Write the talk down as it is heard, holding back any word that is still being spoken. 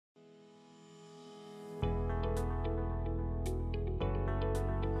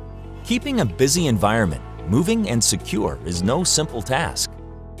Keeping a busy environment moving and secure is no simple task.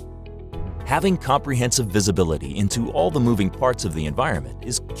 Having comprehensive visibility into all the moving parts of the environment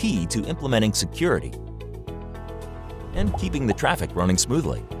is key to implementing security and keeping the traffic running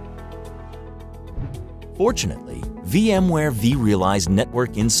smoothly. Fortunately, VMware vRealize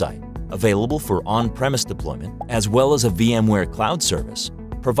Network Insight, available for on-premise deployment as well as a VMware cloud service,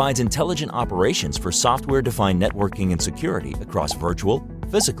 provides intelligent operations for software-defined networking and security across virtual,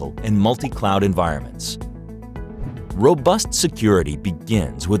 physical, and multi-cloud environments. Robust security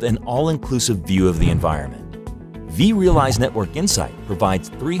begins with an all-inclusive view of the environment. vRealize Network Insight provides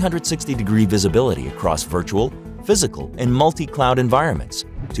 360-degree visibility across virtual, physical, and multi-cloud environments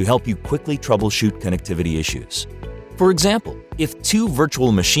to help you quickly troubleshoot connectivity issues. For example, if two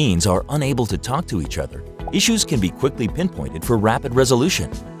virtual machines are unable to talk to each other, issues can be quickly pinpointed for rapid resolution.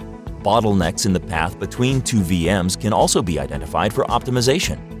 Bottlenecks in the path between two VMs can also be identified for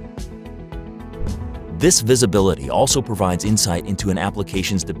optimization. This visibility also provides insight into an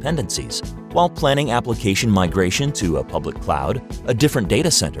application's dependencies while planning application migration to a public cloud, a different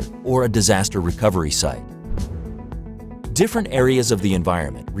data center, or a disaster recovery site. Different areas of the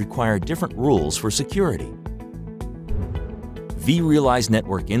environment require different rules for security. vRealize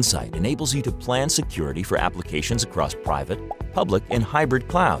Network Insight enables you to plan security for applications across private, public, and hybrid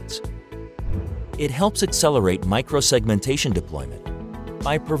clouds. It helps accelerate microsegmentation deployment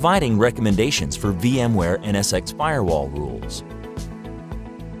by providing recommendations for VMware NSX firewall rules.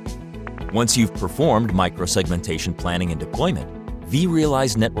 Once you've performed microsegmentation planning and deployment,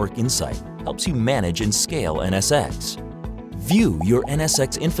 vRealize Network Insight helps you manage and scale NSX. View your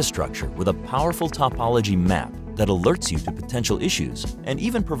NSX infrastructure with a powerful topology map that alerts you to potential issues and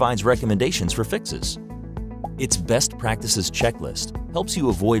even provides recommendations for fixes. Its best practices checklist helps you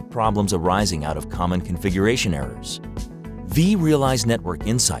avoid problems arising out of common configuration errors. vRealize Network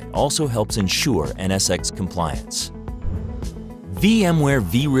Insight also helps ensure NSX compliance. VMware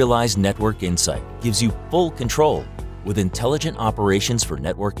vRealize Network Insight gives you full control with intelligent operations for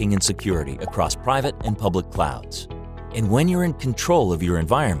networking and security across private and public clouds. And when you're in control of your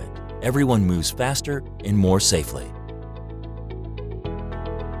environment, everyone moves faster and more safely.